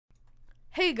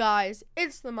Hey guys,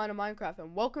 it's the Mind of Minecraft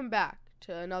and welcome back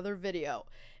to another video.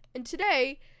 And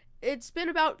today, it's been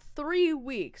about 3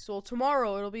 weeks, well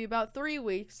tomorrow it'll be about 3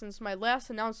 weeks since my last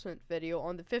announcement video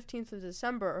on the 15th of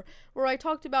December, where I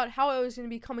talked about how I was going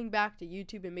to be coming back to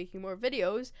YouTube and making more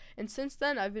videos, and since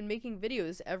then I've been making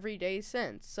videos every day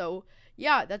since. So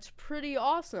yeah, that's pretty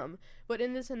awesome. But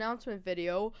in this announcement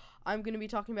video, I'm going to be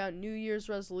talking about New Year's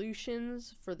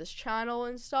resolutions for this channel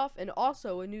and stuff, and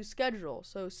also a new schedule,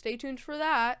 so stay tuned for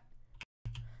that.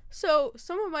 So,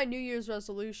 some of my New Year's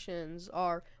resolutions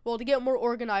are, well, to get more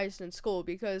organized in school,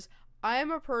 because I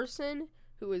am a person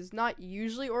who is not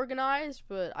usually organized,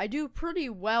 but I do pretty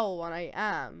well when I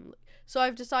am. So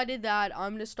I've decided that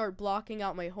I'm going to start blocking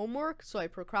out my homework so I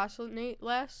procrastinate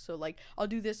less. So, like, I'll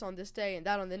do this on this day and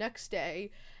that on the next day,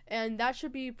 and that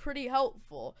should be pretty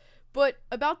helpful. But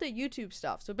about the YouTube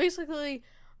stuff, so basically,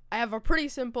 I have a pretty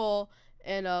simple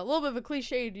and a little bit of a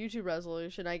cliched YouTube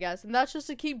resolution, I guess, and that's just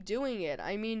to keep doing it.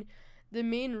 I mean, the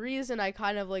main reason I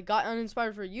kind of like got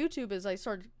uninspired for YouTube is I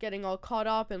started getting all caught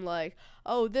up in like,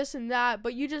 oh, this and that,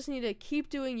 but you just need to keep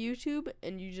doing YouTube,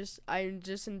 and I'm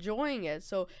just enjoying it.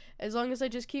 So as long as I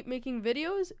just keep making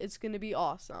videos, it's gonna be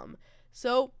awesome.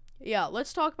 So yeah,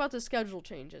 let's talk about the schedule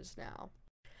changes now.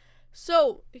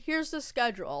 So here's the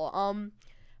schedule.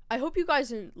 I hope you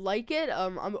guys like it.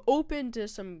 I'm open to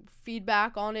some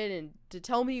feedback on it and to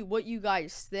tell me what you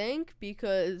guys think,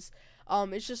 because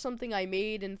it's just something I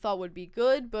made and thought would be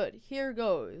good, but here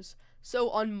goes. So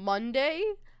on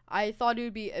Monday, I thought it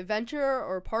would be Adventure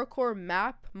or Parkour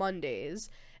Map Mondays,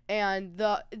 and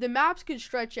the maps could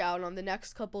stretch out on the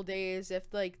next couple days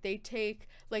if like they take,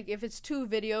 like if it's 2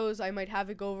 videos, I might have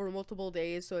it go over multiple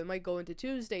days, so it might go into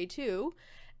Tuesday too.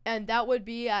 And that would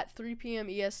be at 3 p.m.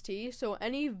 EST. So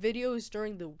any videos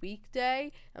during the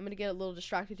weekday, I'm going to get a little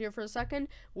distracted here for a second,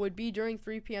 would be during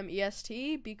 3 p.m.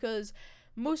 EST, because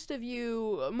most of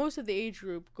the age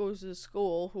group goes to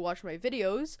school who watch my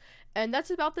videos, and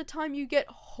that's about the time you get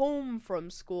home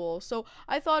from school. So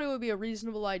I thought it would be a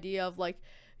reasonable idea of like,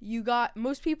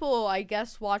 most people, I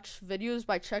guess, watch videos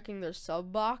by checking their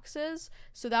sub boxes,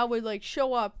 so that would like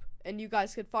show up and you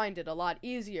guys could find it a lot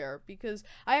easier, because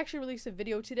I actually released a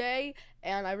video today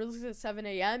and I released it at 7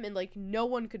 a.m. and like no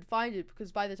one could find it,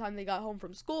 because by the time they got home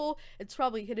from school, it's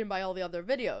probably hidden by all the other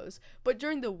videos. But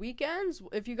during the weekends,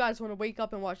 if you guys want to wake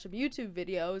up and watch some YouTube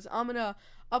videos, I'm gonna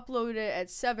upload it at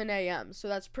 7 a.m. so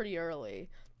that's pretty early.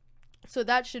 So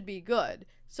that should be good.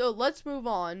 So let's move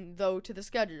on, though, to the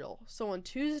schedule. So on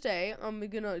Tuesday, I'm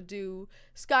gonna do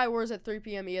Skywars at 3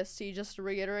 p.m. EST. Just to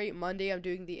reiterate, Monday I'm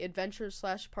doing the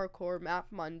Adventure/Parkour Map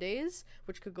Mondays,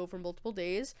 which could go for multiple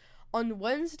days. On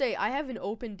Wednesday, I have an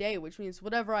open day, which means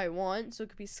whatever I want. So it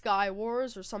could be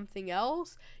Skywars or something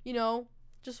else, you know,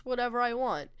 just whatever I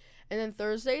want. And then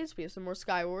Thursdays, we have some more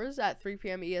Skywars at 3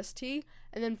 p.m. EST.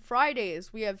 And then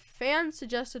Fridays, we have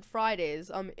Suggested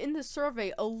Fridays. In the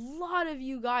survey, a lot of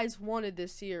you guys wanted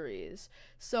this series.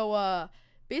 So,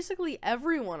 basically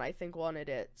everyone, I think, wanted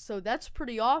it. So that's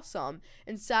pretty awesome.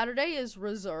 And Saturday is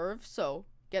reserved, so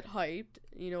get hyped,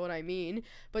 you know what I mean.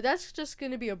 But that's just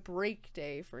going to be a break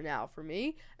day for now for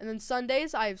me. And then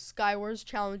Sundays, I have Skywars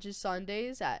Challenges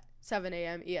Sundays at 7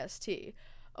 a.m. EST.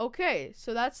 Okay,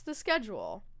 so that's the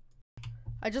schedule.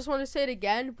 I just want to say it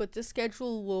again, but the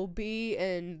schedule will be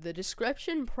in the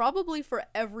description, probably for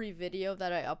every video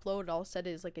that I upload. I'll set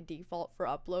it as like a default for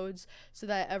uploads so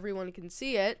that everyone can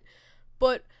see it.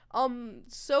 But,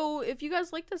 so if you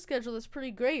guys like the schedule, that's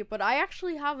pretty great, but I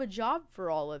actually have a job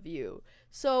for all of you.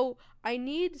 So I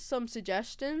need some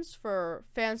suggestions for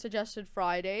Suggested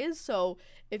Fridays. So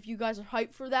if you guys are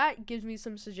hyped for that, give me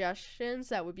some suggestions.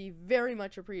 That would be very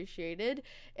much appreciated.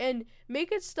 And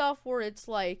make it stuff where it's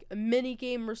like a mini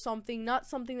game or something, not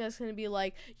something that's going to be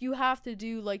like, you have to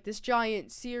do like this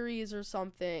giant series or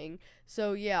something.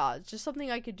 So yeah, it's just something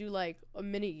I could do like a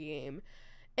mini game.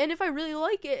 And if I really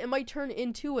like it, it might turn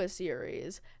into a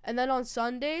series. And then on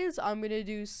Sundays, I'm going to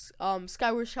do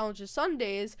Skywars Challenges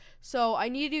Sundays. So I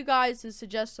need you guys to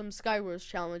suggest some Skywars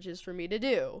challenges for me to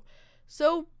do.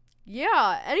 So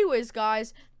yeah, anyways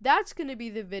guys, that's going to be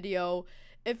the video.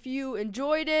 If you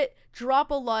enjoyed it, drop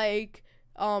a like,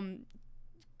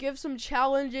 give some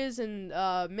challenges and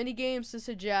mini games to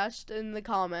suggest in the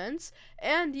comments.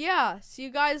 And yeah, see you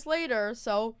guys later.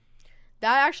 So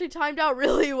that actually timed out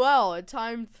really well. It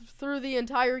timed through the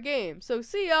entire game. So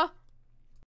see ya!